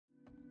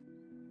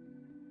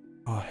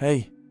Oh,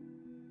 hey.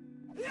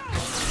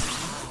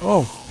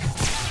 Oh.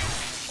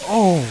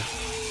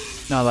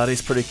 Oh. Now that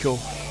is pretty cool.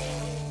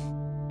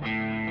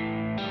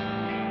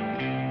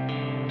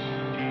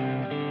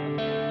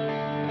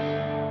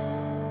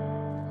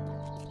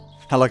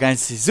 Hello guys,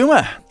 this is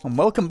Zuma, and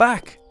welcome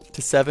back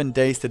to 7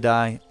 Days to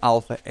Die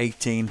Alpha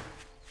 18.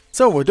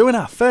 So we're doing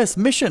our first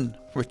mission,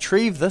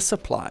 retrieve the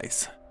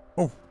supplies.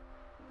 Oh,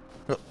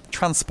 got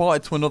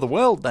transported to another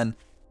world then.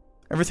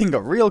 Everything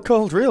got real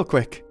cold real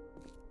quick.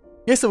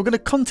 Yeah, so we're going to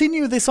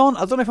continue this on. I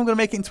don't know if I'm going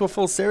to make it into a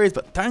full series,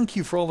 but thank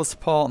you for all the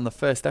support on the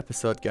first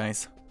episode,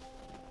 guys.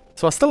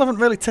 So I still haven't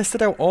really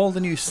tested out all the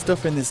new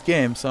stuff in this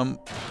game, so I'm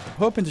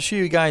hoping to show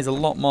you guys a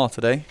lot more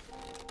today.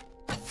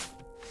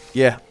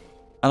 Yeah,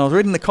 and I was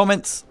reading the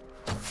comments,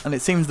 and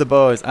it seems the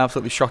bow is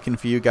absolutely shocking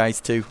for you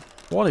guys too.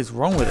 What is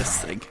wrong with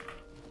this thing?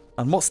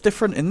 And what's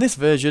different in this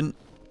version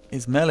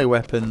is melee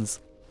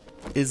weapons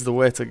is the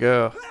way to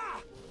go.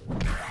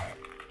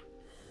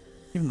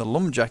 Even the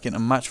lumberjack ain't a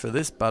match for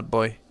this bad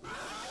boy.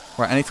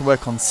 Right, I need to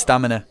work on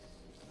stamina.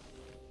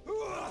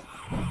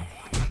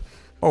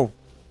 Oh,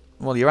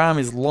 well, your arm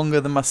is longer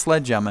than my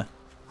sledgehammer.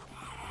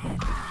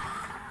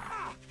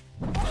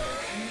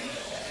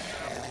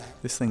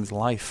 This thing's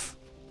life.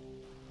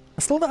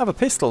 I still don't have a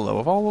pistol though,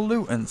 of all the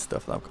loot and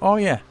stuff. Oh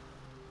yeah.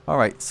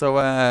 Alright,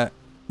 so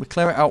we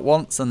clear it out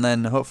once, and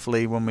then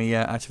hopefully when we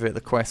activate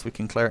the quest we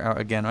can clear it out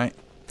again, right?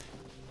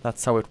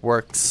 That's how it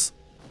works.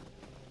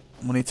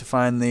 We need to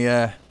find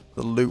the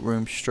loot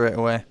room straight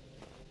away.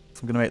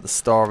 So I'm going to make the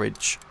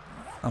storage.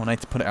 I need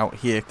to put it out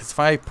here, because if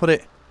I put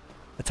it,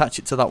 attach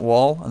it to that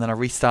wall, and then I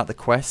restart the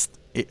quest,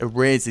 it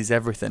erases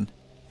everything.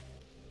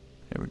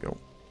 Here we go.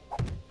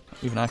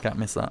 Even I can't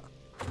miss that.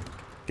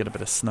 Get a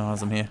bit of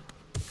snazum here.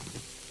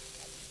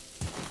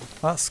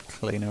 That's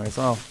cleaner as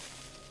well.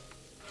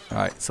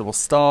 Alright, so we'll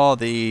store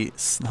the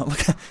snow.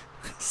 Look at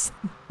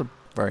a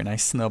very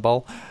nice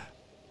snowball.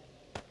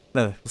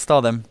 No, we'll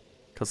store them,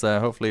 because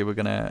hopefully we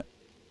can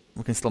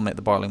still make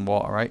the boiling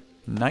water, right?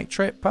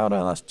 Nitrate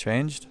powder, that's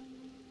changed.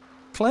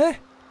 Clay?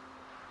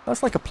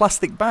 That's like a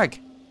plastic bag.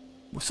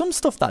 Some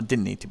stuff that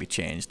didn't need to be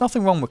changed.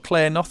 Nothing wrong with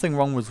clay, nothing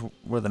wrong with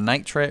the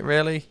nitrate,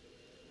 really.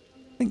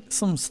 I think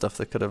some stuff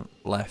they could have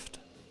left.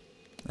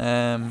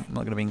 I'm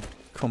not going to be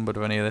encumbered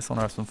with any of this. I want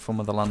to have some fun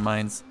with the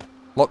landmines.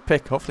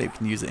 Lockpick, hopefully we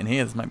can use it in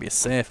here. This might be a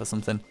safe or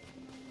something.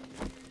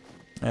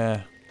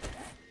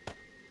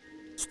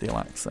 Steel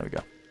axe, there we go.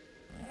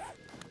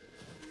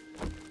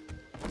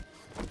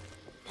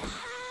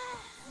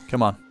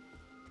 Come on.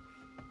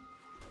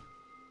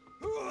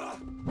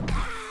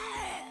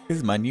 This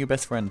is my new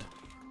best friend.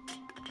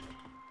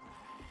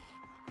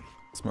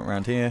 Something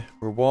around here.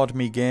 Reward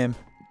me game.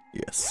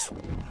 Yes.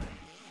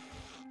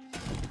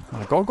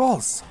 My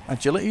goggles.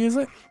 Agility, is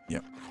it?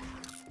 Yep.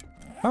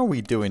 How are we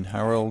doing,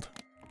 Harold?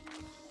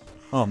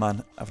 Oh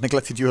man, I've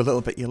neglected you a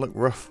little bit. You look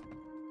rough.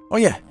 Oh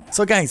yeah,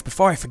 so guys,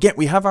 before I forget,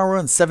 we have our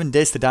own 7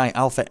 Days to Die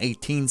Alpha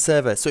 18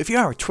 server. So if you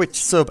are a Twitch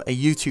sub, a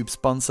YouTube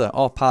sponsor,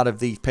 or part of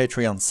the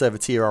Patreon server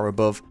tier or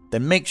above,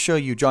 then make sure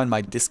you join my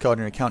Discord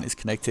and your account is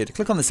connected.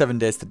 Click on the 7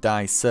 Days to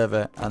Die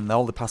server and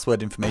all the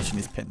password information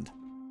is pinned.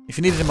 If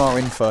you need any more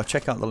info,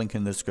 check out the link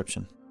in the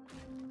description.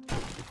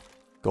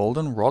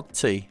 Golden Rod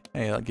Tea.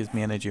 Hey, that gives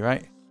me energy,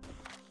 right?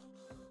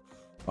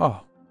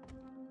 Oh,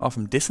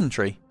 from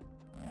dysentery.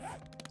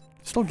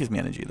 Still gives me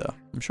energy though.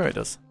 I'm sure it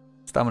does.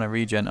 Stamina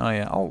regen. Oh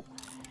yeah. I'll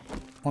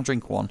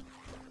drink one.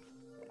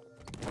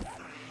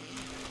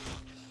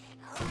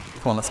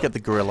 Come on, let's get the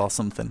grill or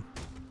something.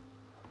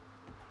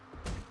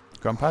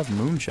 Grandpa's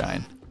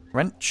moonshine.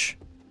 Wrench.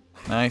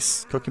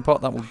 Nice. Cooking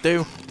pot, that will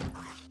do.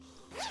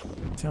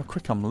 See how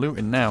quick I'm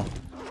looting now.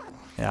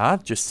 Yeah,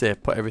 I'd just say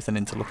put everything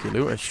into Lucky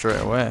Looter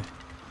straight away.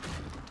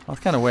 I was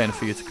kind of waiting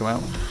for you to come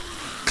out.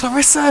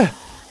 Clarissa!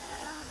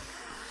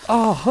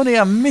 Oh, honey,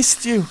 I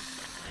missed you.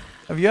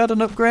 Have you had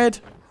an upgrade?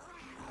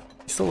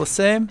 You still the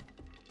same?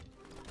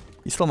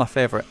 You're still my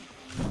favourite.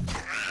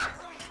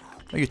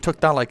 Oh, you took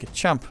that like a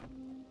champ.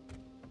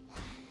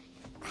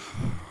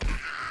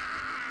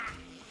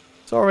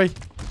 Sorry.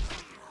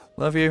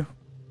 Love you.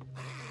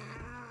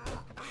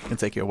 It's gonna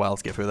take you a while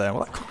to get through there.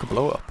 Well, that could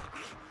blow up.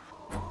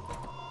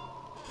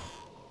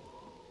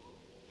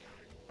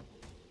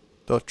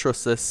 Don't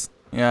trust this.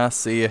 Yeah, I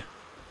see you.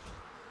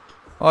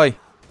 Oi.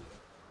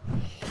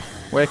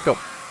 Wake up.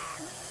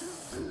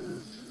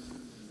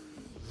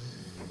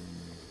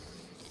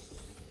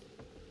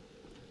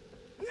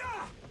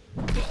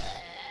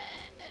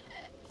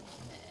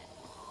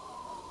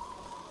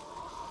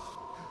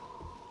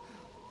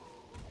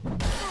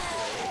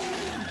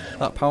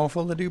 That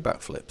powerful, they do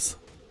backflips.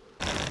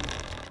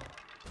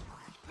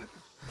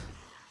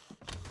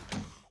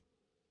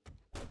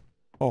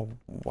 Oh,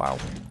 wow.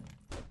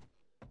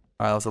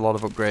 Alright, that's a lot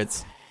of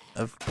upgrades.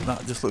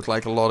 That just looks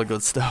like a lot of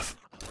good stuff.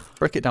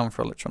 Break it down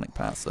for electronic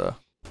parts, so.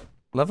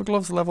 Leather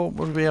gloves, what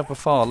did we have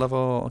before?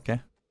 Level,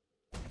 okay.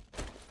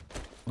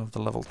 Love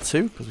the level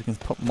 2, because we can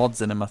put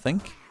mods in them, I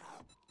think.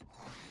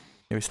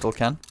 Yeah, we still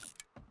can.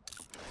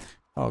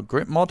 Oh,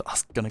 grip mod?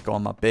 That's gonna go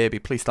on my baby.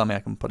 Please tell me I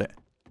can put it.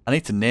 I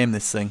need to name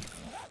this thing.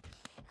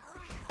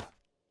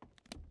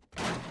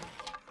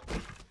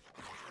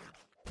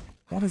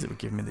 What is it we're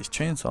giving me, these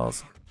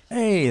chainsaws?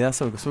 Hey, that's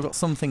so good. So we've got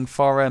something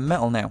for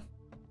metal now.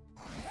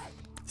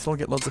 Still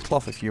get loads of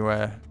cloth if you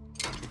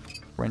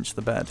wrench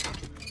the bed.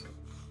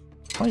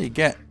 Oh, you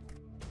get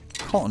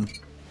cotton.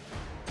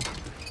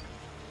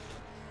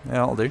 Yeah,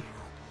 that'll do.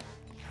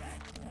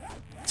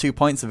 2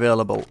 points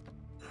available.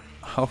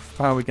 How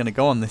far are we going to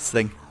go on this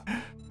thing?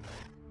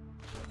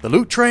 The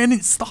loot train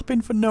is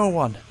stopping for no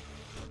one.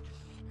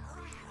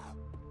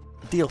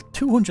 Deal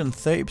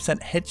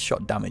 230%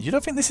 headshot damage. You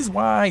don't think this is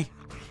why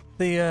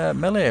the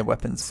melee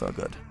weapon's so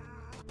good?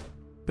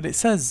 But it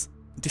says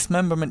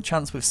dismemberment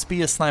chance with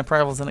spear, sniper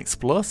rifles and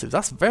explosives.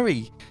 That's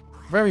very,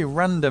 very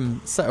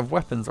random set of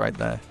weapons right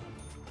there.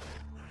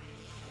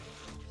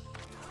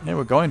 Yeah,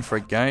 we're going for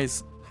it,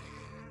 guys.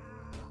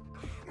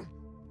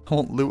 I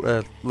want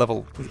looter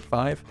level, is it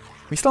 5?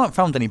 We still haven't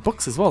found any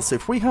books as well, so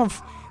if we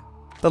have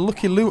the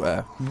lucky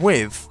looter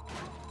with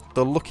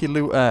the lucky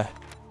looter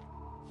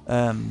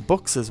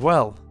books as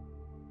well,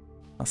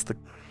 that's the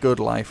good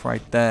life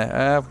right there.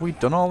 Have we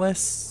done all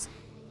this?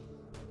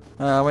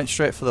 I went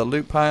straight for the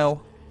loot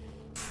pile,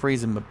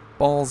 freezing my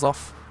balls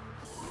off.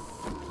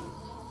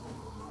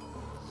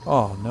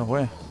 Oh, no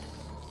way.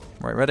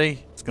 Right,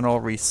 ready? It's going to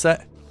all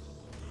reset.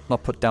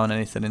 Not put down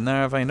anything in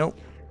there, have I? Nope.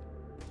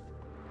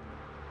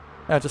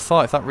 Yeah, I just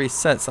thought if that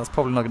resets, that's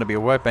probably not going to be a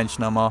workbench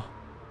no more.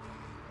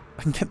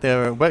 I can get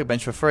the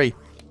workbench for free.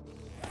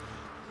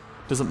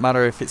 Doesn't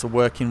matter if it's a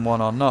working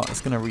one or not,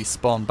 it's going to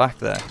respawn back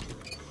there.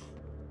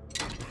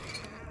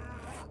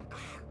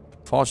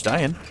 Forged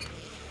iron.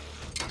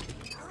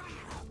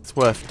 It's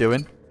worth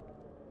doing.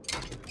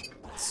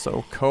 It's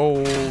so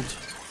cold.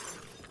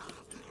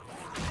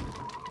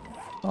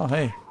 Oh,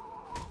 hey.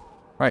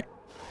 Right.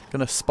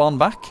 Gonna spawn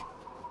back.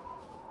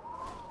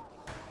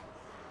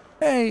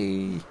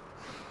 Hey!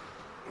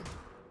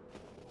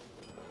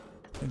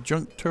 A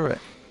junk turret.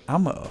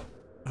 Ammo.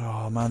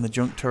 Oh man, the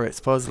junk turret.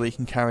 Supposedly you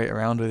can carry it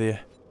around with you.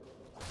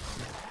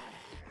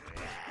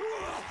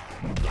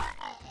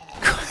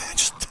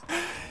 Just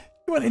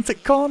you went into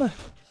corner.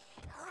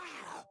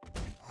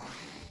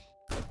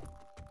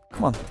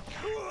 Come on.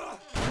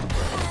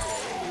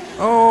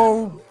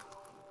 Oh!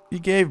 You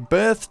gave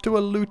birth to a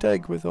loot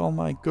egg with all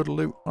my good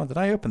loot. Oh, did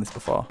I open this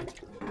before?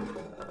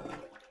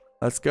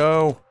 Let's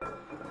go.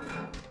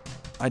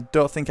 I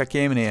don't think I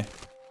came in here.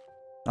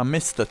 I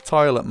missed the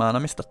toilet, man. I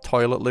missed the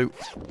toilet loot.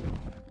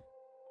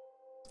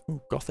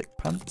 Ooh, gothic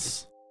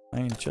pants.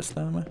 Iron chest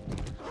armor.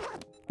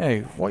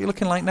 Hey, what are you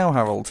looking like now,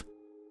 Harold?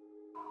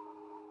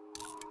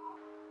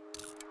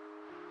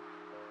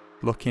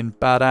 Looking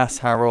badass,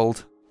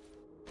 Harold.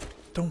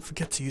 Don't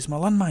forget to use my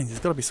landmines. There's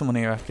got to be someone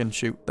here I can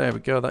shoot. There we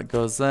go. That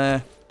goes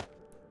there.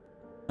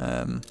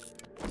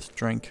 Let's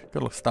drink.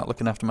 Gotta start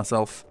looking after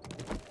myself.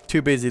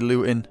 Too busy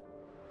looting.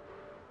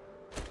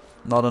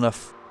 Not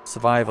enough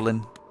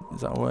survivaling.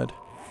 Is that a word?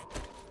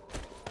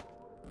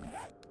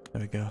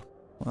 There we go.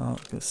 Well,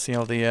 let's see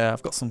how the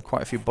I've got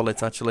quite a few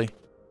bullets actually.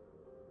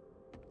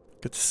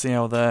 Good to see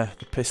how the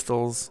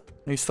pistols.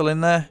 Are you still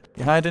in there?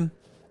 You hiding?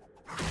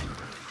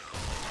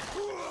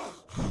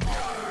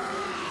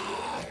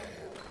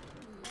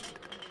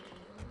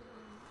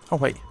 Oh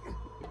wait.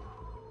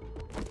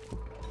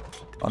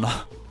 Oh no,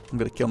 I'm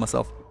gonna kill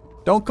myself.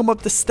 Don't come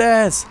up the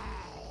stairs.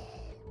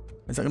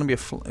 Is that gonna be a?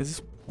 Is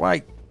this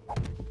why?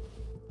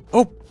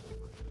 Oh.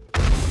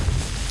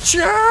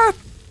 Shit!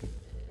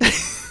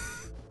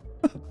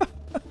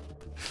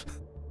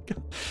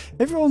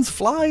 Everyone's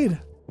flying.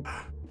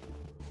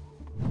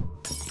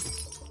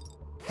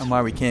 And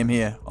why we came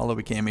here, although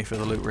we came here for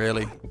the loot,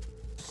 really.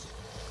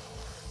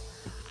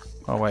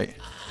 Oh wait.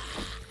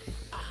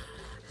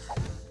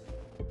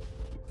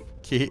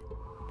 Key.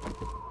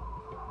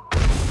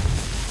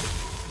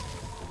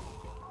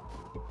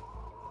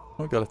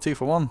 Oh, we got a 2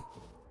 for 1.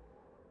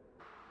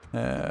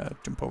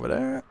 Jump over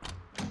there.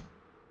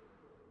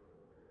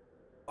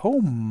 Oh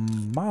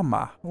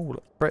mama. Oh,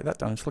 let's break that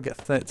down. Still get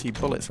 30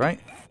 bullets, right?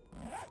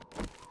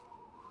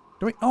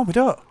 Do we? Oh, we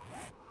don't.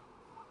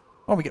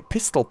 Oh, we get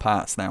pistol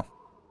parts now.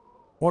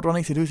 What do I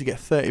need to do to get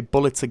 30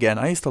 bullets again?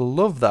 I used to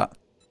love that.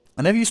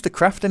 I never used to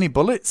craft any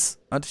bullets.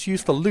 I just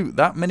used to loot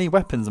that many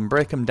weapons and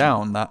break them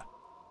down. That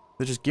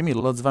they just give me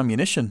loads of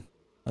ammunition.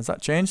 Has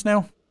that changed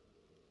now?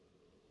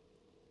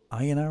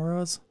 Iron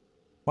arrows?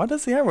 Why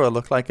does the arrow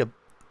look like a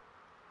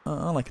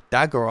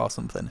dagger or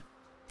something?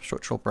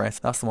 Structural brace.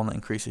 That's the one that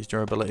increases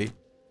durability.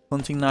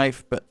 Hunting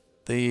knife, but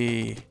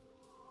we've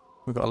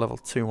got a level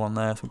 2 one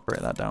there, so we'll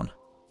break that down.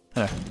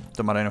 Anyway,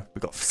 don't matter anyway.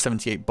 We've got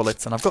 78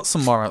 bullets, and I've got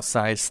some more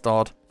outside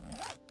stored.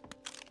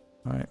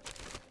 Alright.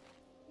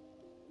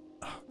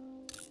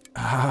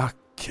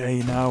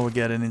 Okay, now we're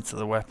getting into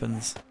the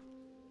weapons.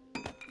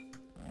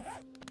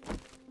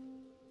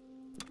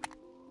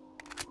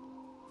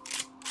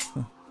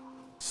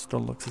 Still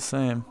looks the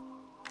same.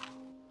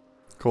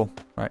 Cool.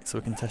 Right, so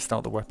we can test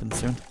out the weapons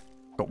soon.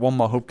 Got one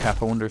more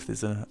hubcap. I wonder if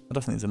there's a... I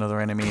don't think there's another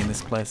enemy in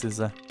this place, is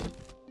there?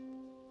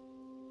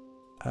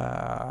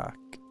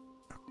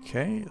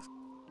 Okay.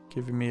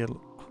 Giving me a...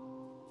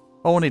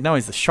 All I need now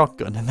is the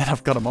shotgun, and then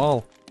I've got them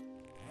all.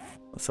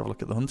 Let's have a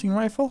look at the hunting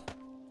rifle.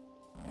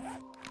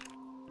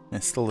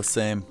 It's still the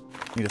same.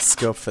 Need a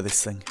scope for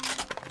this thing.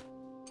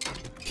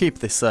 Keep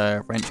this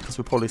wrench because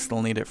we probably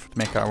still need it to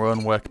make our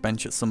own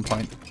workbench at some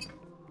point.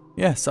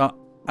 Yeah, so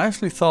I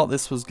actually thought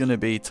this was going to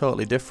be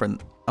totally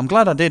different. I'm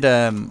glad I did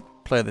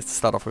play this to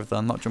start off with though,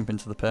 and not jump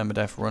into the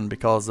permadeath run,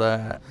 because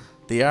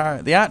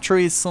the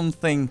archery is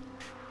something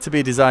to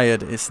be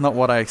desired. It's not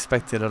what I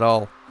expected at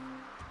all.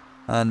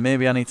 And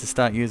maybe I need to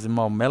start using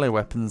more melee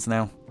weapons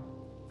now.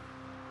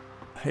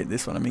 I hate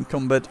this when I'm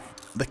encumbered.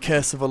 The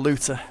curse of a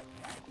looter.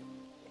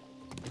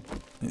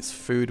 It's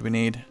food we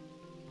need.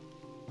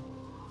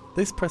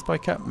 This press by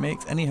cap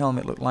makes any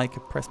helmet look like a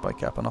press by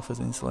cap and offers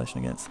insulation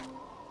against.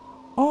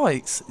 Oh,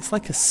 it's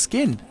like a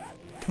skin.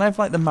 Can I have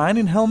like the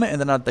mining helmet and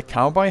then add the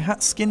cowboy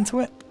hat skin to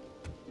it?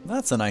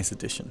 That's a nice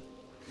addition.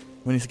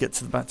 We need to get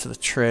back to the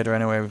trader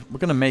anyway. We're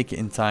going to make it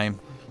in time.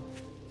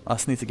 I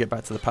just need to get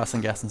back to the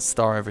passing gas and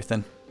store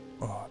everything.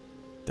 Oh,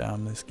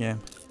 damn this game.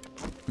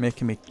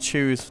 Making me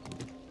choose.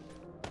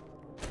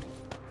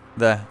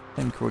 There. I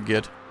think we're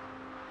good.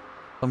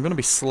 I'm going to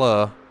be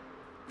slow.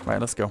 Right,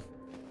 let's go.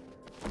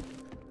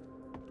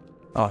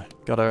 Oh,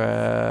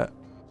 gotta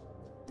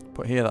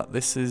put here that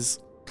this is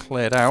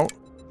cleared out.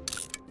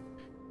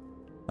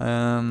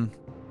 Where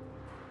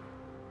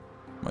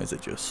is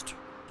it just?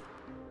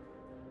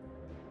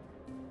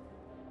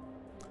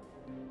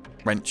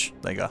 Wrench.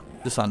 There you go.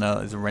 Just so I know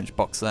there's a wrench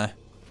box there.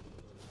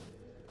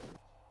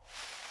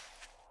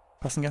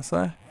 Passing gas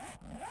there.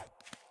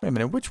 Wait a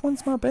minute, which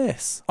one's my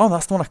base? Oh,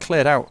 that's the one I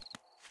cleared out.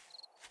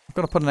 I've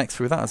got to put an X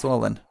through that as well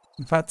then.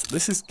 In fact,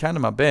 this is kind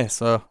of my base,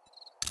 so...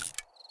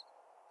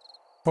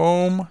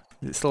 Home.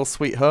 Is it still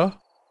Sweet Ho?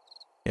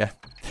 Yeah.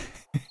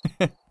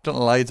 Don't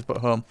lie to put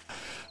home.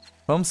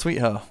 Home Sweet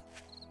Ho.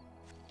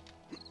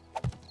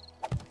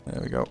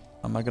 There we go.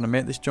 Am I going to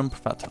make this jump? In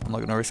fact, I'm not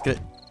going to risk it.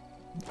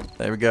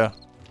 There we go.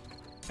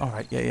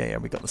 Alright, yeah.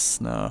 We got the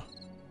snow.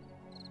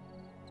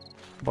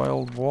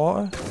 Boiled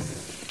water.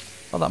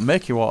 Oh, that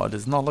murky water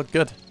does not look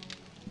good.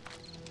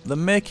 The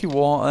murky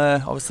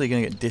water, obviously you're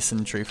going to get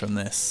dysentery from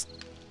this.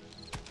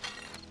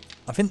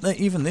 I think that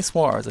even this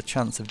water has a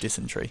chance of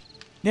dysentery.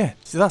 Yeah,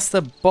 see that's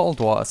the bottled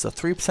water, so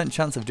 3%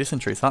 chance of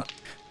dysentery. So that,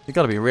 you've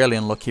got to be really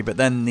unlucky. But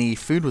then the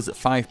food was at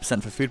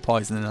 5% for food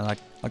poisoning, and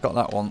I got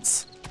that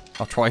once.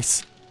 Or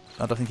twice.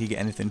 I don't think you get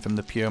anything from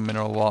the pure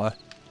mineral water.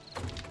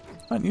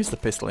 I haven't used the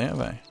pistol yet,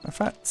 have I? In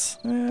fact,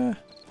 yeah.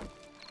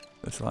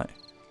 Looks like.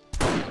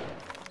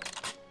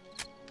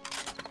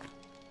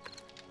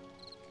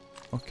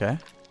 Okay.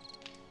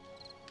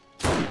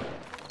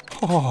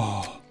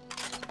 Oh.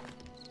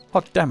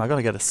 Oh damn, I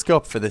gotta get a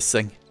scope for this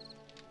thing.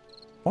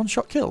 One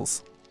shot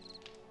kills.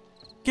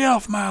 Get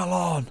off my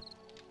lawn!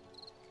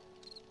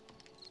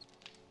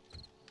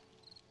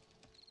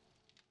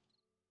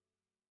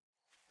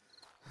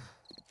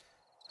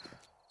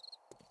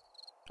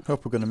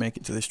 Hope we're gonna make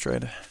it to this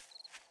trader.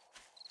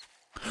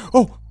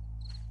 Oh!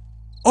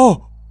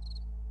 Oh!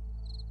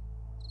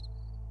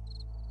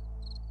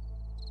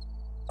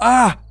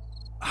 Ah!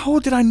 How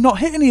did I not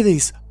hit any of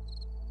these?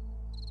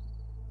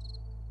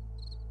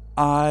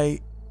 I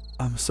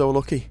am so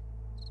lucky.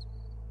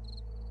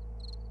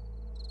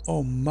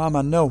 Oh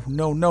mama, no.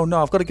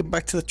 I've got to get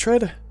back to the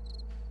trader.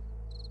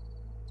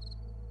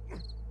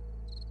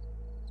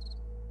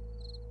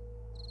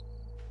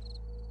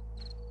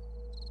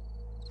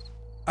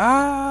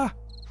 Ah!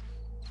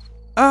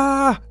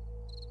 Ah!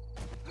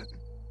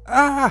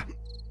 Ah!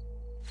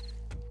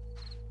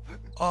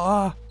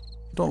 Ah!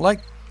 Don't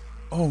like...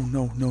 Oh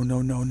no.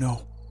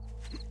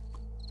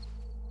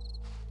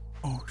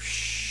 Oh,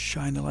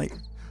 shine a light.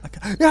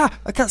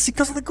 I can't see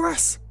because of the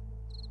grass.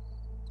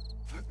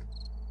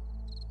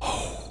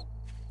 Oh.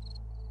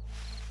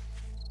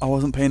 I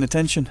wasn't paying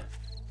attention.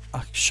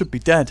 I should be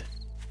dead.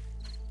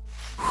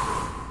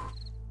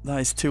 That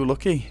is too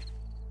lucky.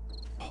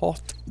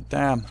 Hot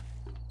damn.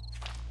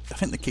 I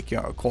think they kick you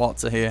out of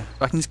quartz here.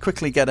 I can just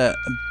quickly get a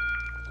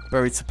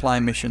buried supply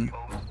mission.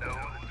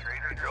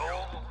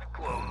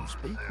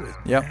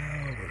 Yep.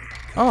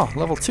 Oh,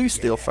 level 2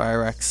 steel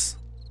fire axe.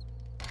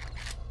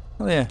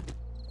 Oh yeah.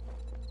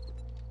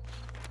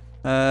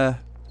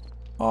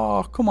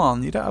 Oh, come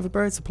on, you don't have a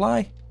buried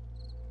supply?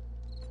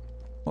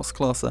 What's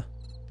closer?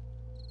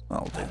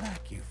 That'll do. I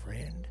like you,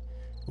 friend.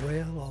 Well,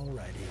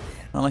 alrighty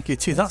then. I like you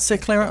too. That's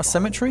it, clear out a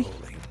cemetery?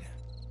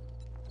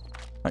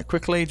 Right,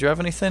 quickly, do you have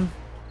anything?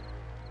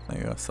 There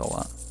you go, sell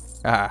that.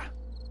 Ah.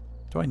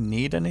 Do I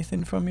need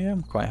anything from you?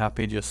 I'm quite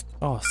happy just...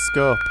 Oh,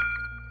 scope.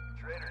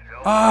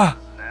 Ah!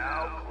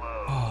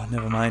 Oh,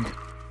 never mind.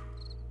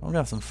 I'm gonna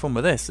have some fun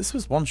with this. This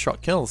was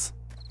one-shot kills.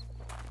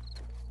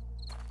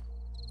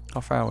 How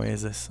far away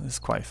is this? This is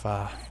quite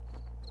far.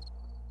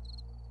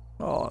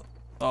 Oh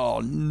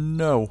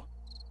no.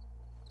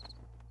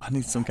 I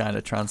need some kind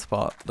of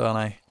transport, don't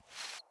I?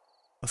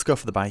 Let's go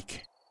for the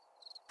bike.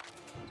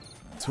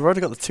 So we've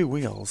already got the 2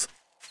 wheels.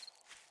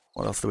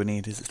 What else do we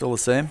need? Is it still the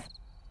same?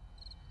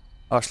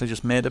 I actually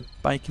just made a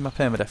bike in my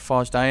permadeath.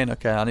 Forged iron.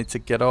 Okay, I need to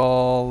get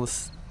all the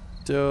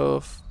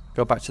stuff.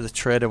 Go back to the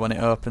trader when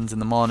it opens in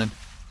the morning.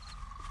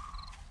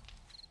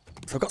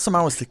 So I've got some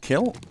hours to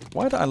kill.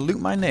 Why did I loot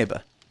my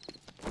neighbour?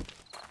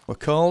 We're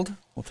cold.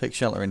 We'll take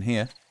shelter in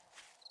here.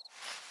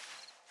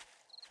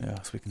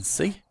 Yeah, so we can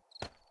see.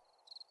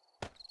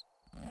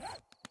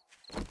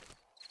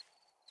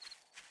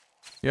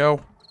 Yo.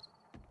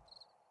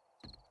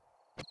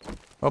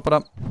 Open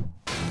up.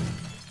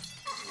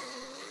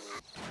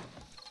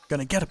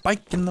 Gonna get a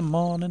bike in the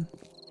morning.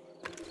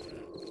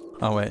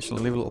 Oh wait, shall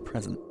I leave a little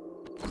present?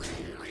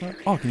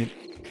 Oh, I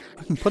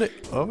can put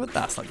it over?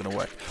 That's not gonna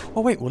work.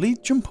 Oh wait, will he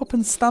jump up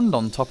and stand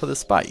on top of the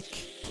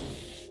spike?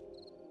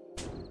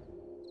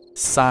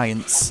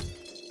 Science.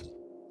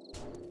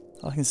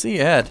 Oh, I can see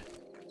your head.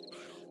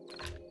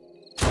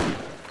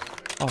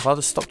 Oh, have I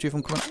just stopped you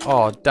from coming?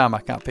 Oh, damn, I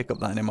can't pick up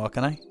that anymore,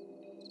 can I?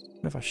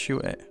 What if I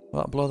shoot it?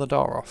 Will that blow the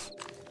door off?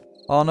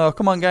 Oh no,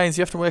 come on guys,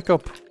 you have to wake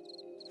up.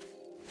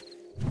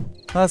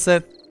 That's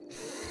it.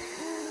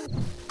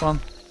 Come on.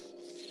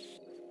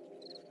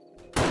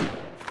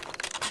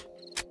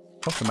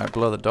 Hopefully might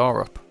blow the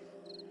door up.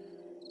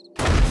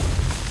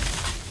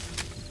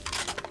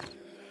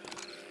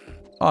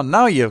 Oh,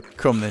 now you've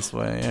come this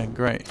way. Yeah,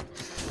 great.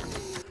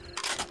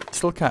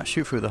 Still can't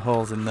shoot through the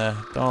holes in the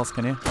doors,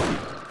 can you?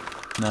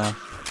 No.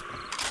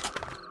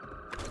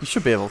 You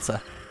should be able to.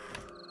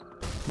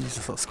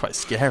 Jesus, that's quite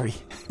scary.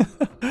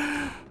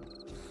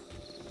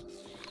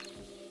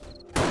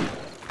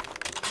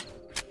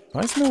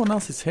 Why is no one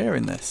else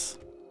hearing this?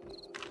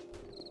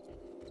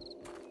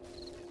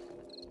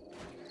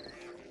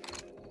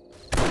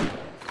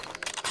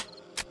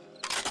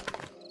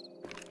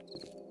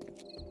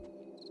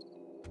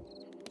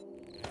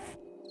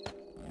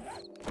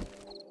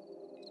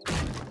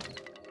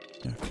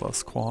 Yeah,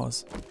 close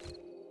quarters.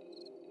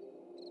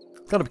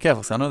 Gotta be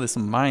careful, because I know there's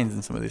some mines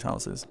in some of these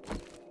houses.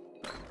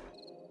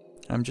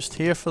 I'm just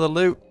here for the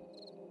loot.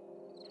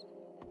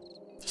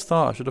 Just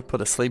thought I should have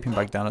put a sleeping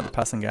bag down at the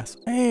passing gas.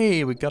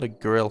 Hey, we got a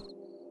grill.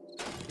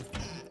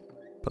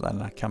 Put that in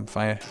that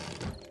campfire.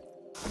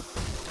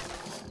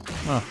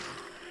 Oh.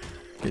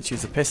 Get to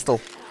use a pistol.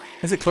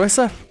 Is it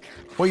Clarissa?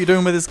 What are you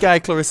doing with this guy,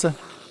 Clarissa?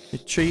 You're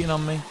cheating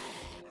on me.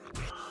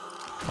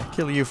 I'll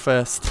kill you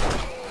first.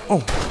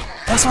 Oh,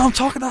 that's what I'm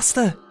talking. That's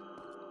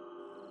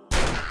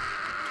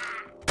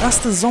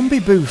the zombie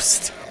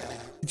boost.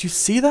 Did you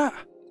see that?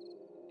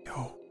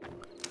 Yo,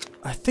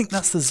 I think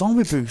that's the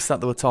zombie boost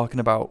that they were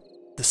talking about.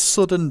 The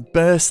sudden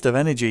burst of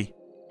energy.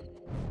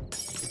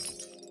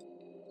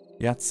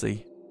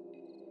 Yahtzee.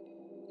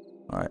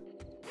 Alright.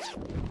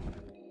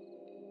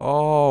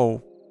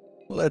 Oh,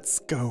 let's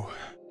go.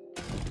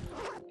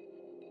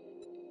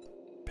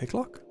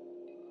 Picklock?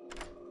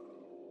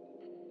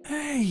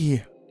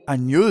 Hey! I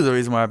knew the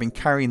reason why I've been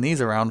carrying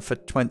these around for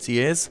 20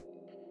 years.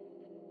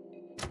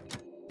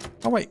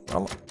 Oh wait,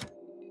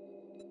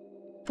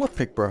 what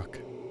pick broke?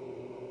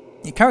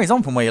 It carries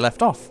on from where you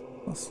left off.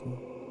 That's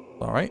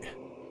alright.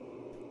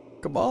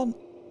 Come on.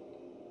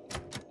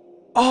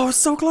 Oh, it's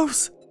so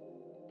close.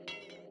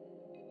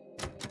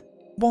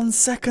 1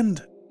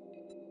 second.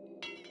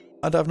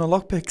 I'd have no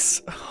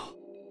lockpicks.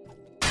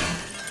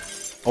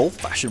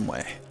 Old-fashioned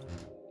way.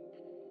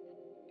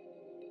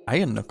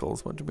 Iron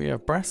knuckles. What did we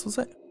have? Brass, was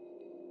it?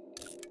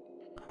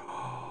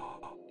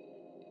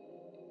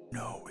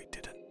 No, we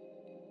didn't.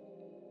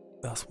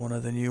 That's one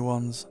of the new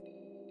ones.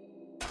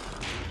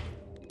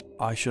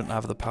 I shouldn't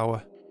have the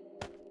power.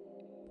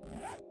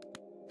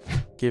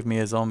 Give me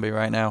a zombie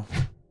right now.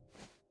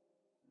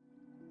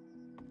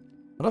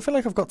 I don't feel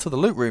like I've got to the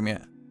loot room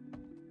yet.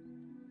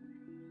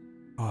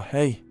 Oh,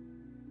 hey.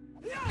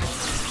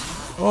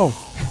 Oh.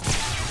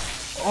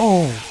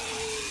 Oh.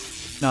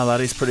 Now that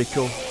is pretty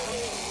cool.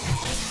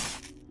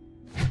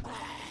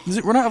 Does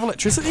it run out of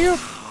electricity or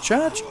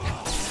charge?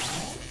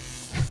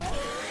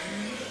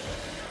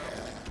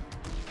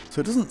 So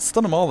it doesn't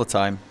stun them all the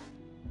time.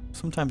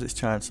 Sometimes it's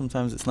charged,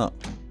 sometimes it's not.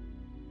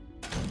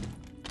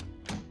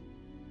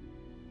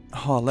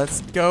 Oh,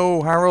 let's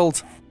go,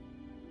 Harold.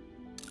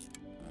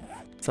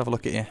 Let's have a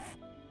look at you.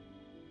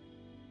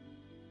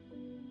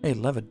 Hey,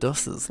 leather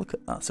dusters. Look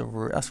at that.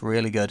 That's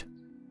really good.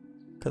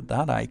 Look at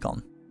that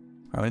icon.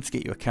 Right, we need to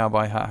get you a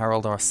cowboy hat,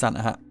 Harold, or a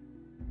Santa hat.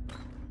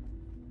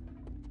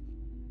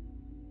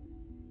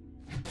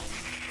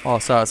 Oh,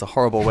 sorry, that's a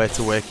horrible way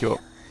to wake you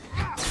up.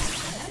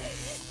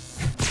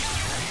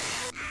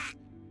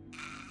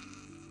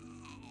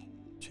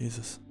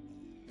 Jesus.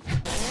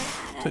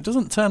 So it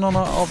doesn't turn on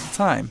all the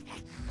time.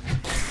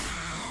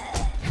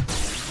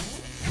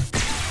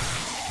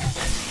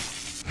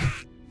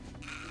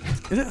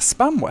 Is it a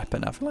spam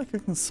weapon? I feel like I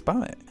can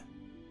spam it.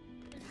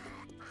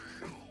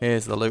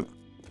 Here's the loot.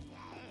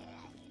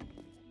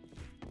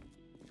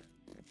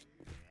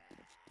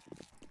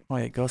 Oh,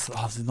 it goes. Oh,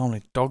 there's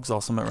normally dogs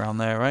or something around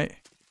there, right?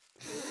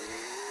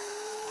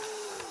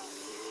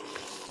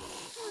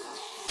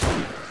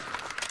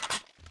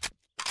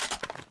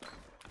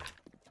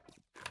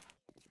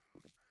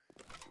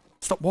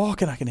 Stop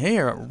walking, I can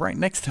hear it right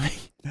next to me.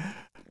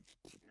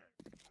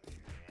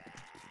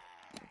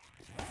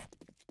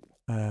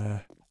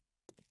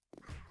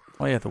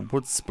 Oh yeah, the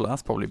wood split,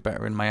 that's probably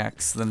better in my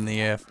axe than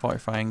the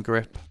fortifying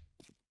grip.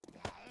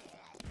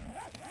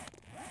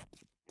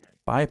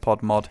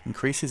 Bipod mod,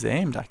 increases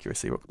aimed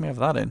accuracy, what can we have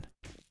that in?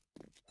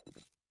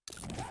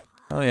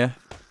 Oh yeah.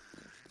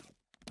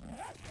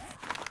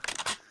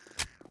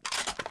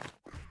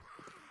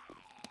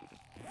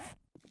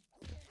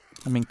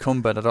 I'm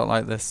encumbered, I don't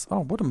like this.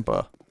 Oh, wooden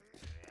bow.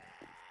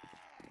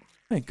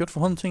 Hey, good for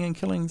hunting and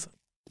killings.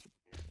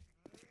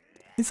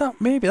 Is that,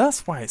 maybe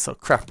that's why it's so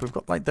crap. We've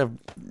got like the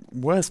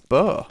worst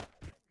bow.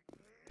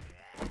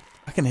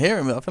 I can hear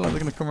him, I feel like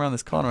they're going to come around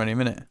this corner any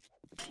minute.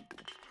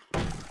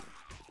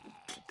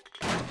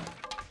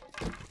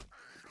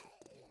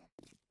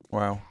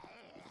 Wow.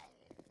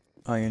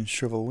 Iron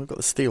shovel, we've got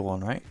the steel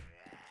one, right?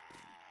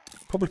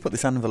 Probably put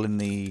this anvil in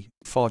the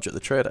forge at the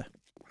trader.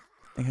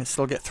 I think I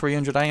still get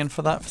 300 iron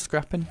for that for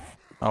scrapping.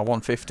 Oh,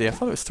 150. I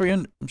thought it was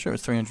 300. I'm sure it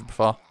was 300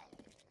 before.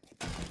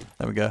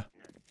 There we go.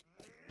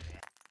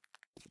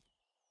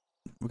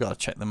 We gotta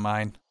check the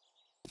mine.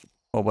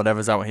 Or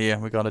whatever's out here,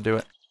 we gotta do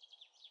it.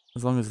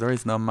 As long as there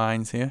is no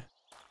mines here.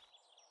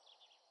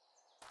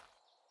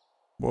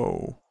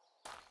 Whoa.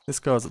 This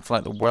goes up to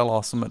like the well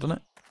or something, doesn't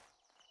it?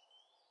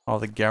 Or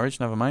the garage,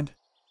 never mind.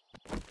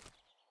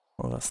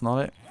 Oh, that's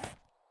not it.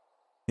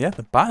 Yeah,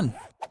 the baton.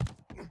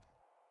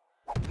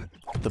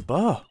 The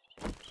bar.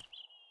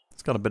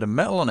 It's got a bit of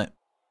metal on it.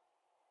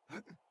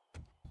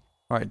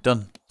 Alright,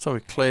 done. So we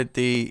cleared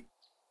the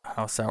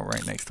house out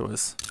right next to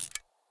us.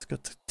 It's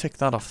good to tick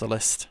that off the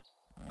list.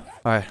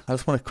 Alright, I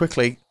just want to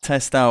quickly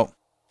test out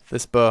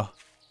this bow.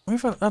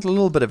 We've had a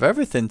little bit of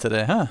everything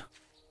today, huh?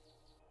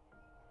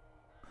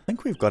 I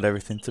think we've got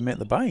everything to make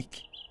the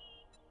bike.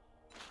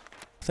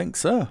 I think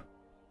so.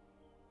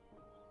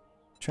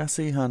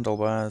 Chassis,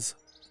 handlebars.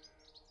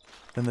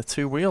 Then the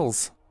two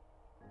wheels.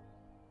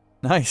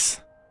 Nice.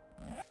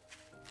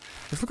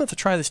 We forgot to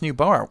try this new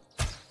bow out.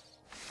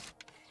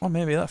 Oh,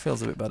 maybe that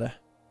feels a bit better.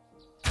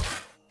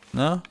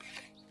 No?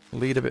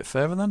 Lead a bit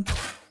further then?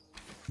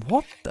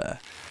 What the?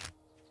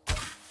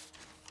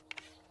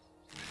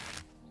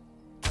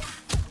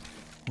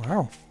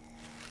 Wow.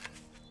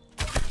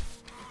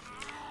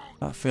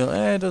 That feel,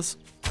 it does.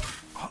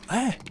 Oh,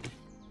 there.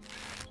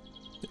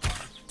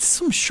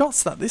 Some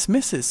shots that this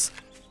misses.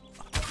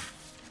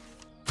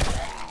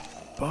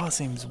 Bow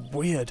seems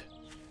weird.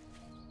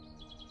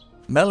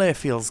 Melee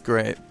feels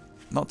great.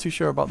 Not too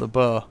sure about the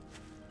bow.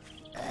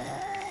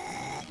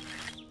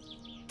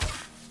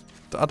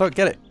 I don't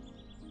get it.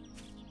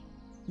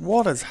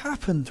 What has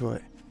happened to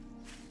it?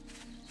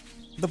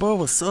 The bow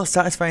was so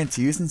satisfying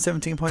to use in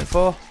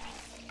 17.4.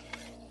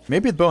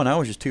 Maybe the bow now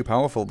was just too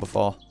powerful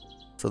before.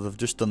 So they've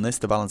just done this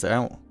to balance it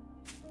out.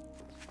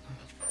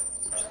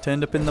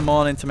 Turned up in the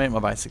morning to make my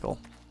bicycle.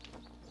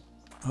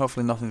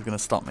 Hopefully nothing's going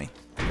to stop me.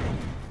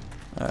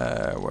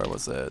 Where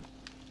was it?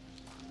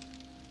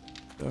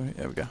 Oh,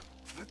 here we go.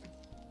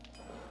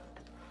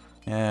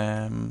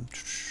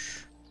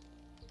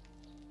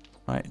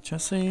 Right,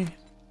 chassis.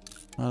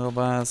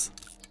 Handlebars.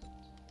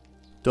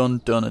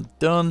 Done, done, and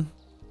done.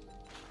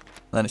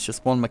 Then it's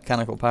just one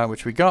mechanical power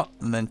which we got,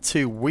 and then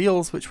two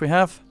wheels which we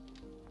have.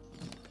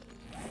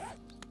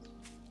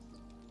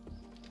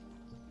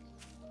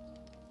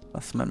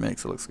 That cement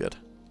mixer looks good.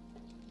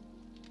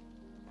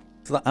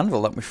 So that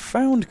anvil that we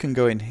found can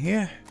go in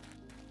here.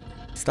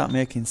 Start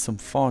making some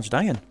forged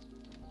iron.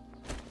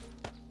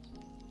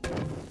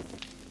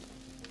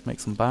 Make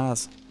some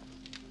bars.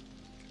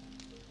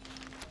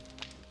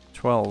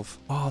 12.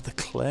 Oh, the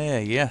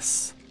clay,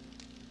 yes.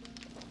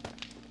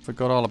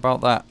 Forgot all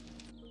about that.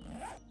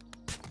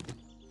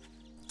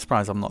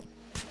 Surprised I'm not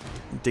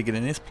digging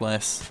in this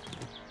place.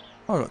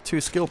 Oh, I've got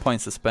 2 skill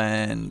points to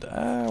spend.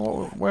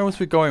 Where was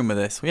we going with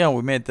this? Yeah,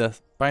 we made the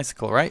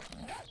bicycle, right?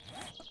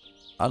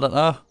 I don't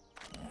know.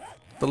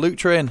 The loot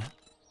train.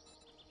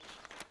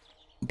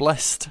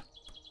 Blessed.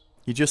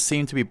 You just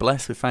seem to be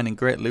blessed with finding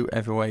great loot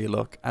everywhere you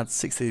look. Add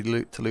 60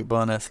 loot to loot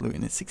bonus.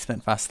 Looting is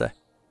 6% faster.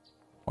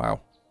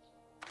 Wow.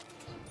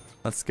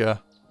 Let's go.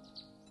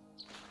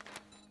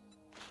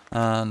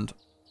 And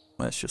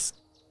let's just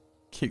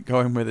keep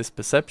going with this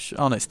perception.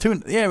 Oh no, it's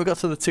 2. Yeah, we got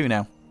to the 2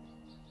 now.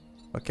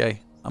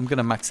 Okay, I'm going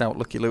to max out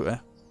Lucky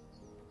Looter.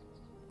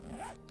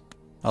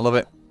 I love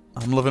it.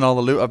 I'm loving all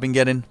the loot I've been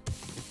getting.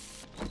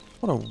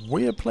 What a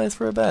weird place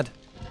for a bed.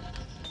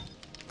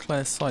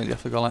 Clear soil, you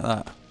have to go like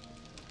that.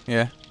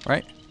 Yeah,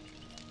 right?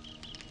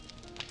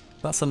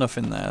 That's enough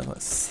in there.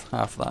 Let's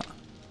half that.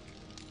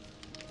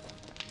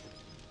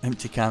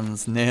 Empty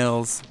cans,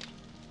 nails.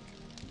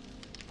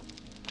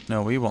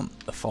 No, we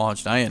want the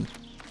forged iron.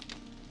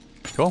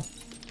 Cool.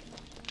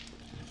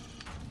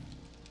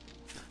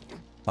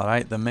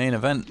 Alright, the main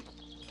event.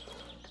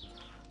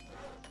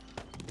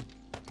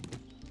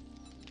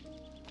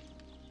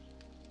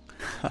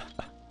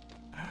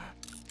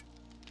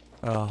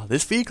 Oh,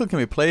 this vehicle can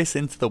be placed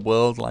into the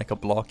world like a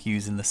block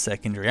using the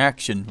secondary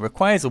action.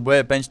 Requires a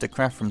workbench to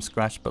craft from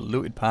scratch, but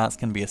looted parts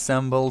can be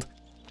assembled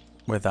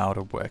without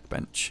a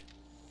workbench.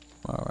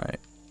 Alright.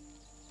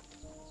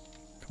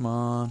 Come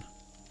on.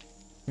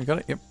 We got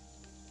it? Yep.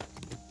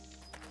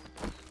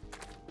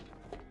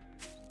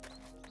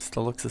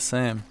 Still looks the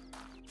same.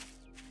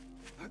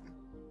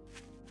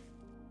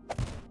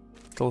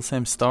 Still the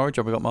same storage,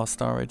 or we got more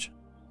storage?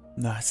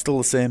 Nah, it's still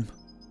the same.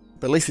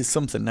 But at least it's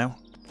something now.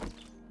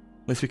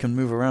 At least we can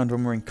move around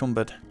when we're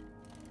encumbered.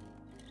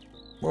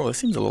 Whoa, this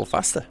seems a little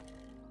faster.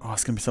 Oh,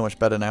 it's going to be so much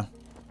better now.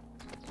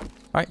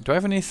 Right, do I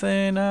have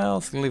anything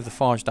else? I'm going to leave the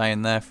forge dye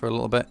in there for a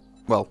little bit.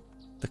 Well,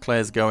 the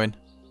clay's going.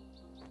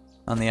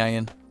 And the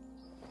iron.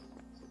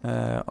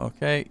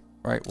 Okay.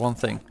 Right, one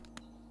thing.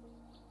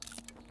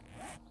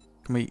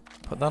 Can we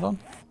put that on?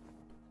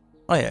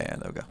 Oh yeah,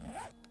 there we go.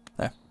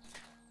 There.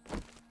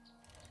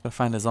 Gotta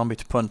find a zombie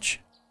to punch.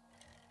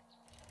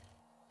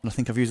 And I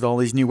think I've used all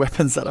these new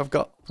weapons that I've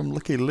got from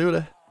Lucky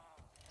Looter.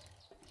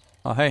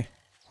 Oh hey.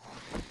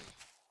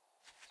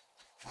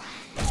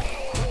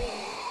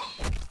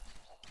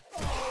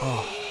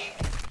 Oh.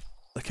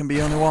 There can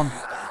be only one.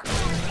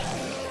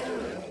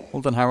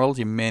 Hold on, Harold,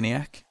 you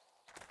maniac.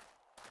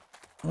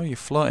 Oh, you're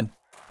floating.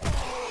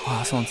 Oh,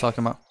 that's what I'm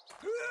talking about.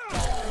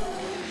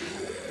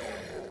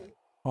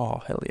 Oh,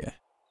 hell yeah.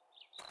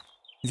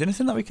 Is there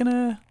anything that we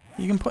can,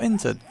 you can put in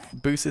to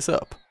boost this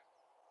up?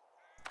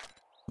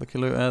 Lucky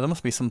Looter, there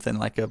must be something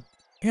like a...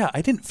 Yeah,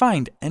 I didn't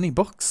find any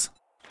books.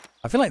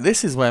 I feel like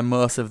this is where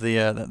most of the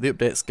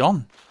update's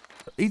gone.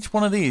 Each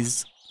one of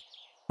these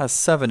has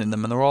 7 in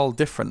them and they're all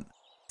different.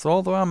 So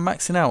although I'm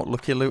maxing out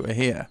Lucky Looter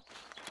here,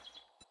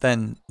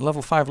 then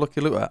level 5 Lucky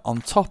Looter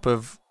on top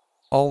of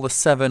all the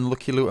 7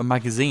 Lucky Looter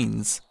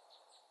magazines.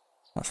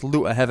 That's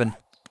looter heaven.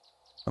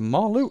 And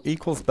more loot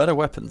equals better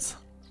weapons.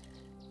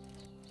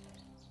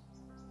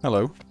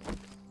 Hello.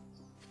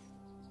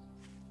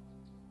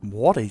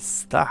 What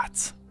is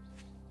that?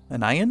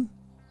 An iron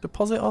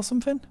deposit or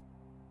something?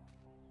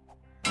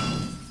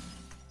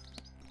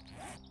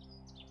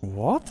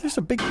 What? There's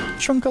a big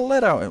chunk of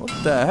lead out.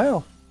 What the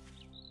hell?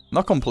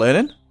 Not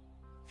complaining.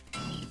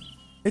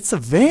 It's a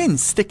vein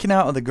sticking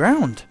out of the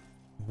ground.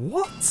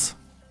 What?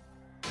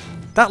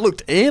 That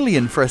looked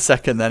alien for a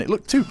second then. It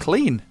looked too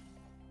clean.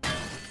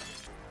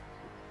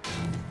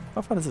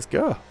 How far does this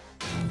go?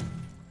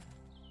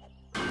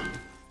 I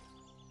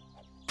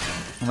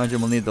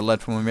imagine we'll need the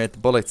lead from when we made the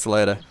bullets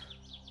later.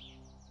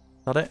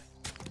 Is that it?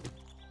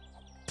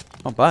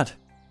 Not bad.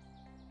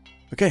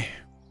 Okay.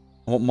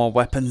 I want more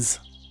weapons.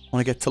 I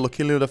want to get to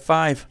Lucky Looter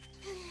 5.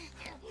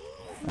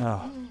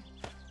 Oh.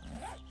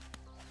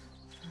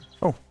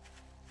 Oh.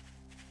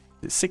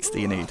 It's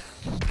 60 you need.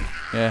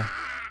 Yeah.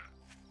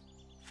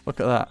 Look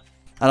at that.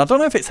 And I don't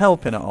know if it's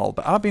helping at all,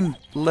 but I've been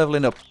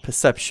leveling up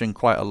perception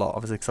quite a lot,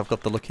 obviously, because I've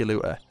got the Lucky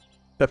Looter.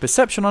 But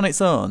perception on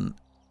its own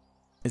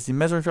is the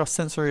measure of your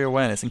sensory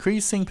awareness.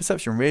 Increasing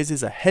perception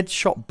raises a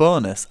headshot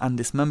bonus and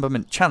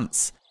dismemberment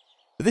chance.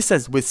 But this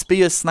says with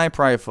spears,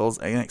 sniper rifles,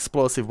 and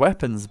explosive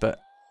weapons, but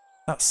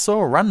that's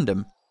so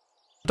random.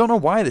 I don't know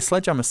why this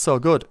sledgehammer is so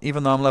good,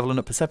 even though I'm leveling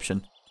up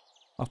perception.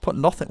 I've put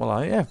nothing,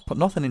 put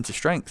nothing into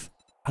strength.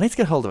 I need to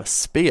get hold of a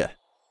spear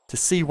to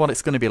see what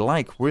it's going to be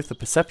like with the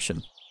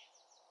perception.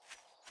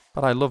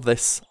 But I love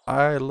this.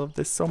 I love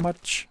this so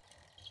much.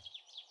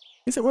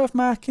 Is it worth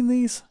marking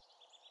these?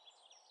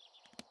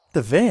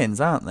 The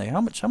veins, aren't they?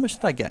 How much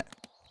did I get?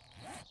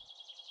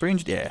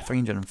 300, yeah,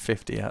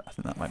 350. I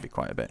think that might be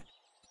quite a bit.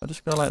 I'll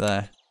just go like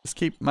there. Just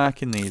keep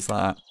marking these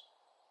like that.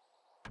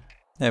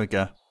 There we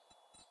go.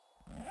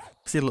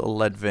 See a little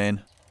lead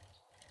vein.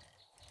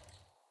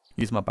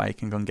 Use my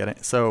bike and go and get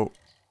it. So,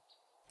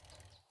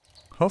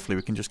 hopefully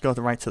we can just go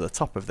right to the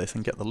top of this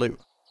and get the loot.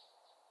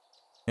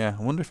 Yeah,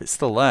 I wonder if it's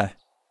still there.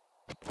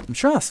 I'm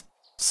sure I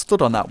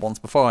stood on that once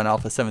before in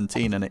Alpha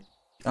 17 and it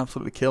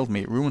absolutely killed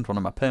me. It ruined one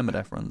of my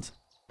permadeath runs.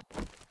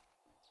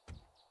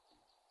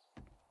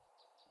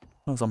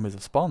 No zombies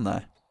have spawned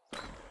there.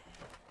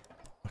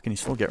 Oh, can you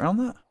still get around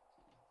that?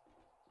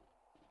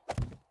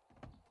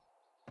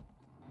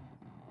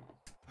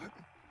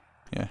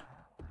 Yeah.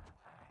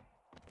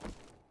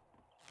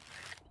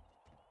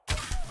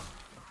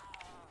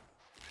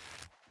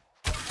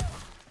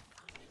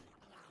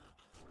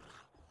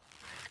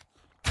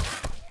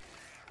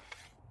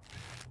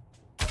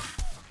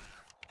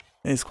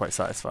 It is quite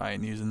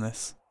satisfying using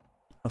this.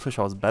 I wish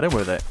I was better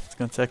with it. It's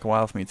going to take a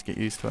while for me to get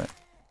used to it.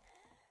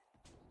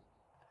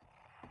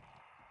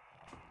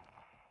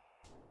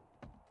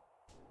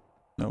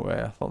 No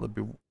way, I thought there'd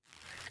be...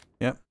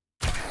 Yep.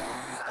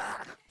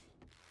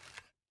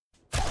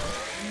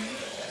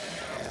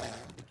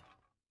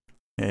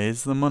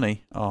 Here's the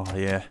money. Oh,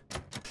 yeah.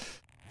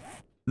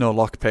 No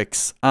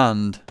lockpicks,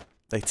 and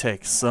they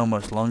take so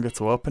much longer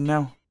to open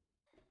now.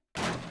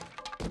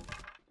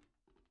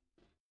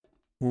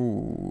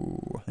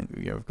 Ooh, I think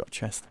we've got a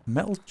chest.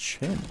 Metal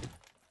chain.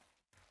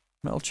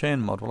 Metal chain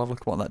mod. We'll have a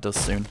look at what that does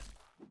soon.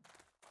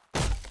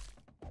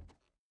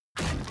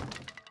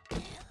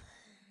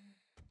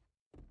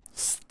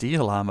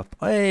 Steel armor.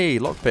 Hey,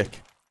 lockpick.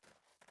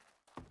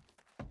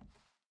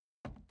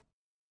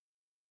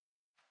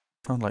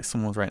 Sounds like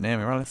someone's right near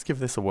me. Right, let's give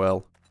this a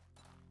whirl.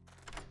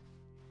 I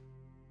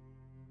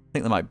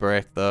think they might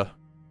break though.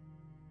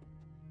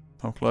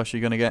 How close are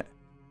you gonna get?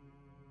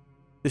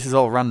 This is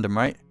all random,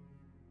 right?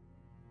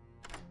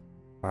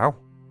 Wow.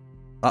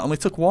 That only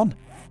took one.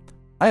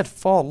 I had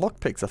 4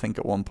 lockpicks, I think,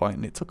 at one point,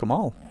 and it took them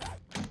all.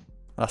 And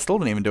I still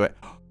didn't even do it.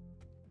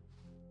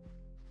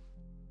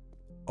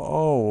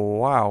 Oh,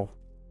 wow.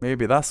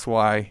 Maybe that's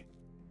why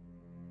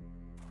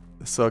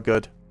they're so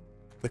good.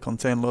 They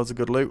contain loads of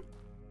good loot.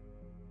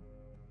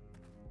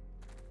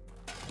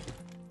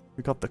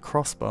 We got the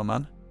crossbow,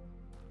 man.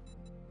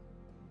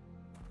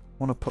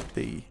 Want to put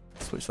the...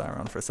 Switch that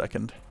around for a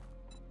second.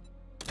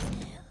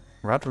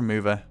 Rad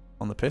remover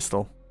on the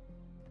pistol.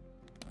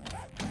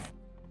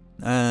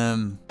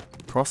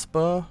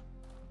 Crossbow.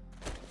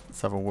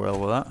 Let's have a whirl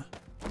with that.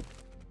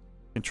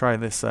 We can try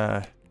this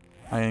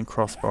iron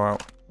crossbow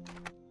out.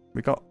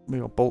 We got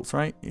bolts,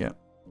 right? Yeah.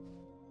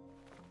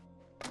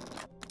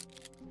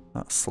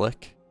 That's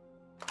slick.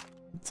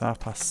 It's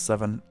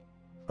 7:30.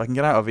 If I can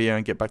get out of here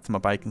and get back to my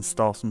bike and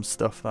store some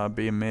stuff, that'd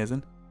be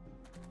amazing.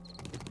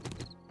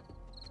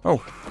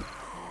 Oh.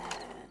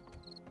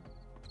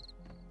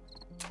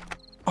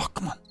 Oh,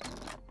 come on.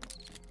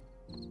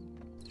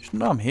 You should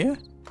know I'm here.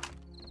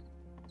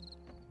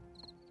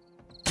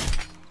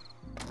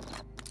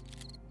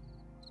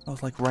 I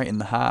was like right in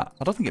the heart.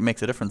 I don't think it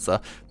makes a difference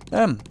though.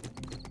 I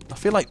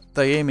feel like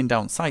they're aiming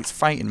down sights,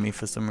 fighting me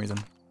for some reason.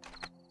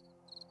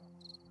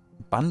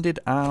 Banded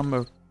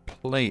armor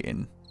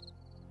plating.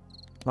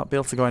 Might be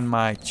able to go in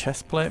my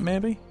chest plate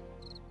maybe?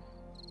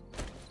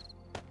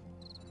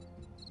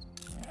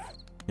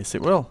 Yes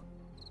it will.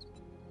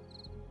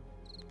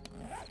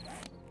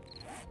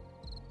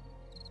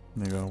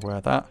 There we go,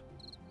 wear that.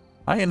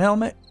 Iron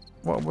helmet?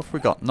 What have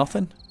we got?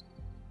 Nothing?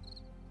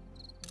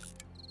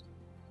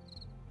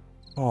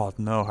 Oh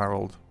no,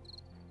 Harold.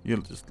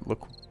 You just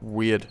look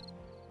weird.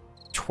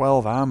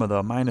 12 armor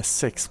though,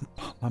 -6.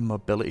 My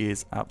mobility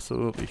is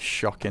absolutely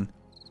shocking.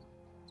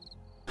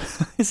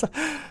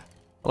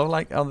 I love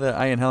like how the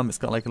iron helmet's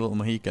got like a little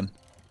Mohican.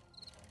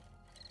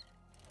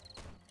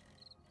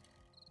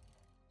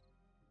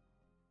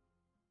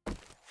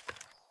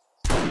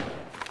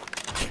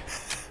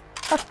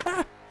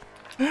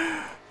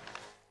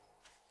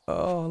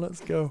 Oh,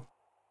 let's go.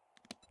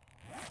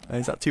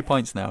 He's at 2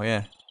 points now,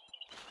 yeah.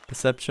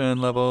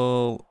 Perception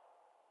level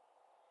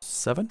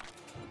 7.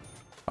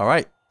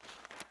 Alright.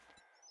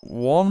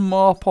 One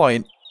more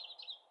point.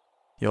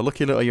 You're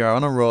lucky little, you're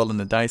on a roll and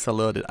the dice are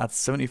loaded. Adds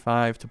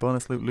 75 to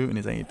bonus loot. Looting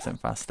is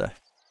 80% faster.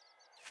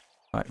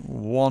 Right,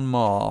 one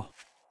more.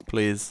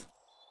 Please.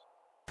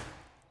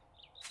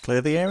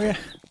 Clear the area.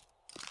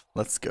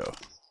 Let's go.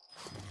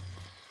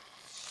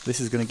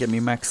 This is going to get me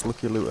max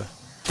lucky looter.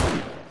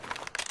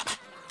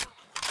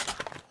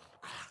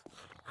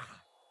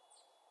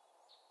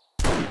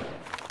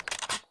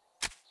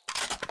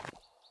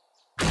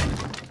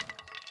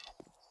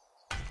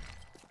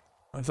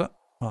 What is that?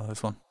 Oh,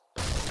 this one.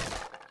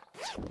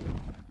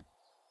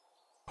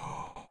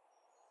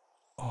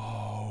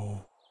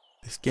 Oh,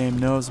 this game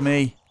knows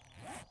me.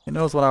 It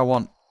knows what I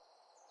want.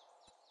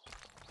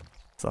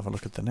 Let's have a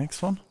look at the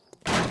next one.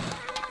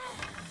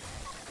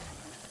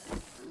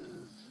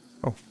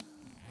 Oh.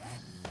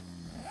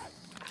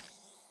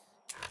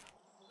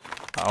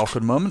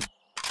 Awkward moment.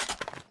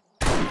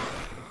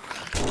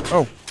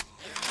 Oh.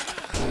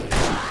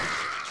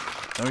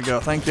 There we go,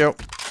 thank you.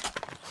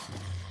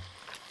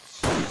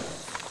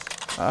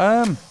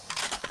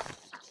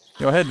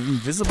 Your head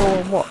invisible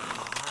or what?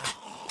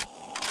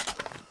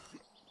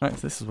 Right,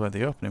 so this is where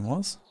the opening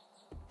was.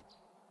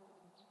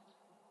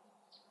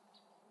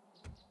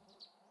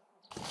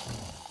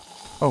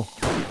 Oh.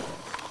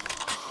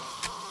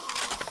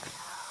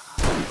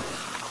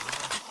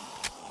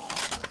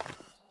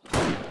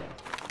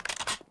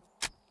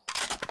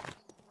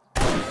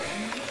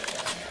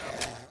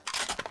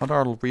 How do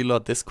I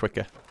reload this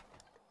quicker?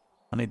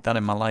 I need that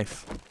in my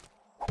life.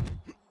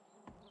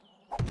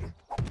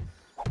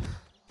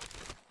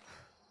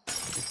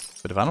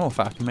 Bit of animal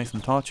fat, I can make some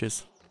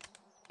torches.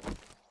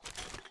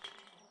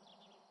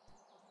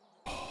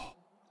 Oh,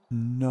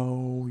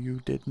 no,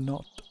 you did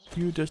not.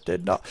 You just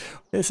did not.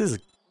 This is a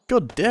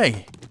good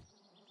day.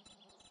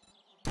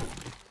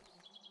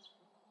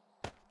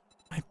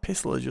 My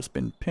pistol has just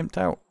been pimped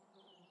out.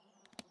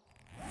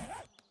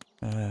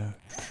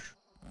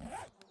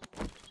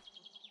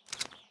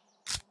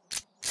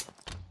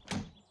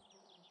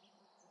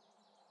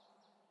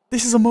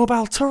 This is a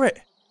mobile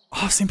turret.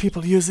 Oh, I've seen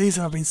people use these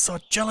and I've been so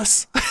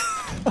jealous.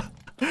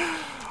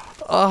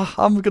 Oh,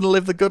 I'm gonna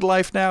live the good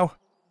life now.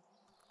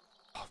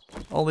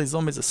 All these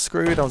zombies are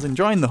screwed. I was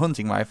enjoying the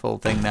hunting rifle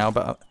thing now,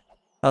 but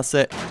that's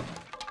it.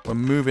 We're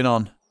moving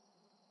on.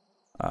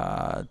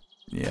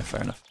 Yeah,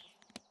 fair enough.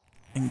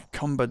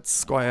 Encumbered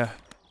squire.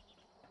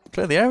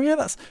 Clear the area?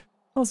 That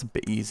was a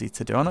bit easy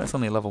to do. I know it's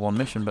only a level 1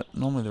 mission, but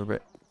normally they're a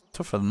bit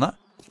tougher than that.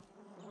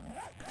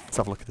 Let's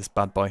have a look at this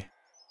bad boy.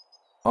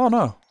 Oh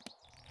no.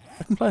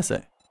 I can place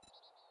it.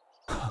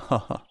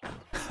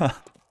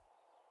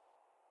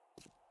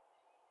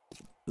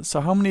 So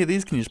how many of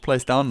these can you just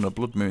place down on a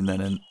blood moon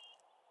then and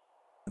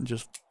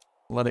just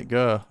let it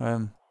go?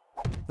 There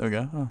we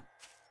go.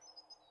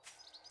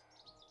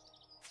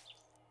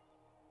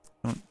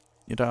 Oh.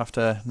 You don't have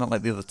to, not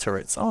like the other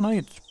turrets. Oh no,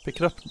 you just pick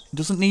it up. It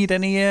doesn't need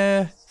any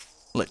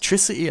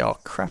electricity or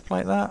crap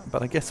like that,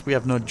 but I guess we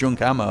have no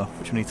junk ammo,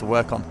 which we need to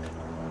work on.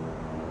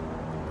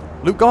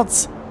 Loot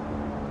gods!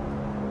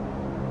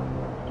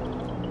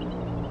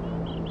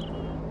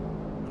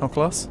 How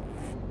close?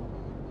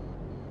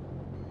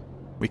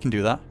 We can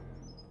do that.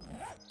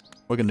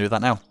 We're going to do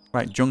that now.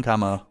 Right, junk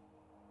ammo.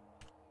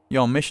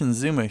 your mission,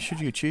 Zuma,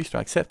 should you choose to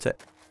accept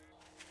it.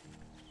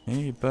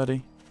 Hey,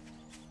 buddy.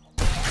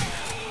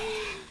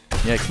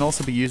 Yeah, it can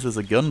also be used as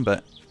a gun,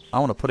 but I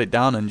want to put it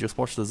down and just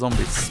watch the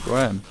zombies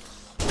squirm.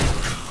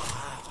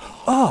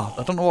 Oh,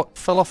 I don't know what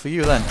fell off for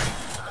you then.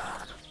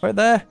 Right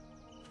there.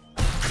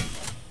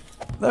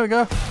 There we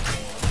go.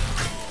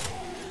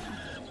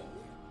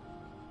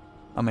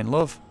 I'm in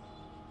love.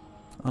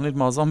 I need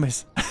more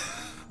zombies. I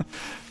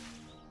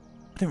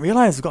didn't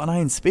realise I've got an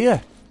iron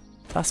spear.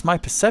 That's my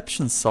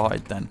perception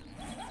sorted then.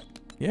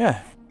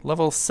 Yeah,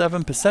 level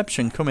 7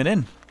 perception coming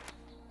in.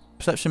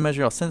 Perception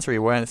measure your sensory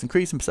awareness.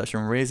 Increasing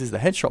perception raises the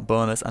headshot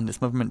bonus and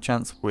dismemberment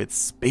chance with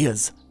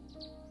spears.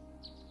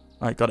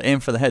 Alright, got to aim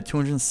for the head.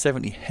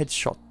 270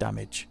 headshot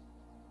damage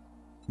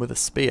with a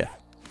spear.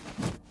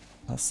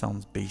 That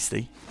sounds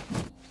beastie.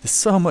 There's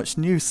so much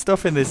new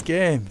stuff in this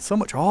game. So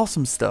much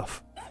awesome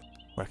stuff.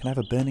 Where I can have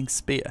a burning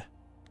spear.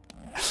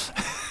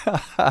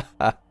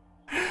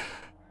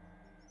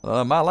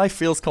 My life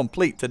feels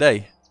complete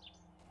today.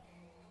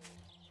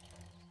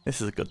 This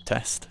is a good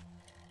test.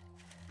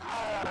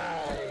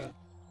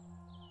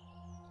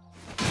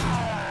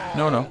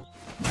 No.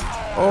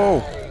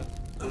 Oh!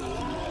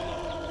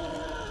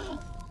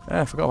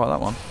 Yeah, I forgot about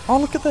that one. Oh,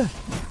 look at the...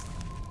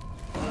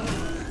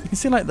 You can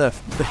see like the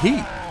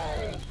heat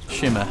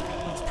shimmer.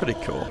 That's pretty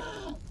cool.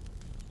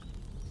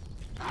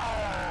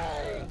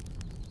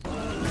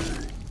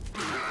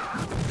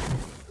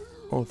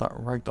 Oh, that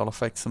ragdoll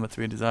effect, something to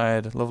be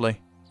desired.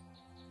 Lovely.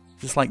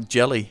 Just like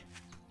jelly.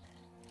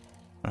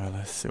 Alright,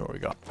 let's see what we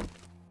got.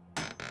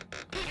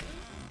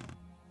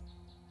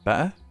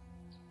 Better?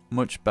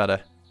 Much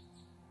better.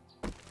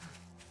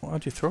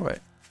 Why'd you throw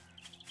it?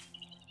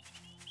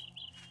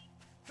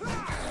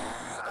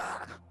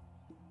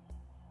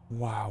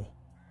 Wow.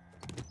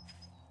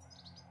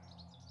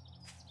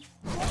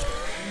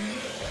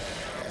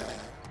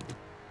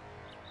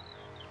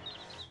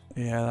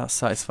 Yeah, that's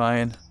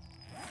satisfying.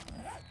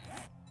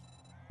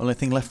 Only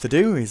thing left to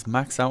do is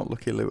max out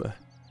Lucky Looter.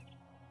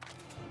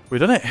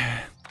 We've done it.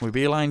 We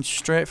beelined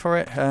straight for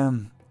it.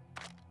 Oh,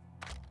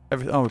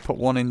 we put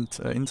one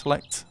into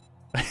intellect.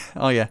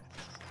 Oh yeah,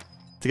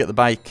 to get the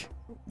bike.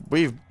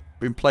 We've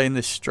been playing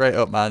this straight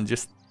up, man.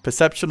 Just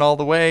perception all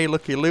the way.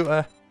 Lucky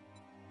Looter.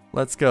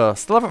 Let's go.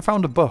 Still haven't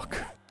found a book.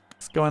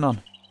 What's going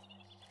on?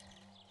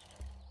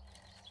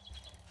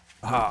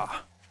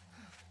 Ah.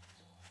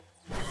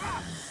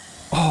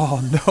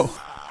 Oh no.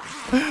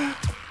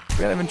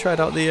 We haven't even tried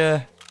out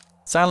the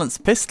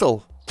silenced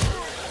pistol.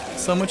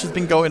 So much has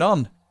been going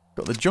on.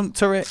 Got the junk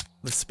turret,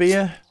 the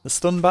spear, the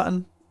stun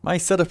baton. My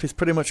setup is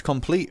pretty much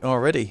complete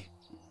already.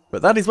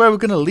 But that is where we're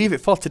going to leave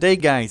it for today,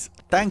 guys.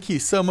 Thank you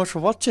so much for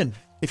watching.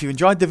 If you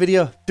enjoyed the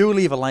video, do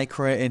leave a like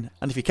rating.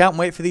 And if you can't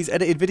wait for these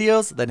edited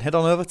videos, then head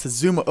on over to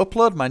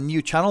ZumaUpload, my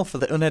new channel for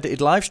the unedited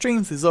live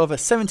streams. There's over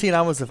 17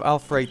 hours of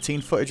Alpha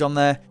 18 footage on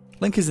there.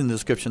 Link is in the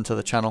description to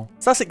the channel.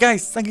 So that's it,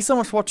 guys. Thank you so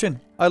much for watching.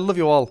 I love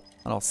you all,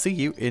 and I'll see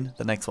you in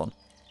the next one.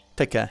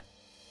 Take care.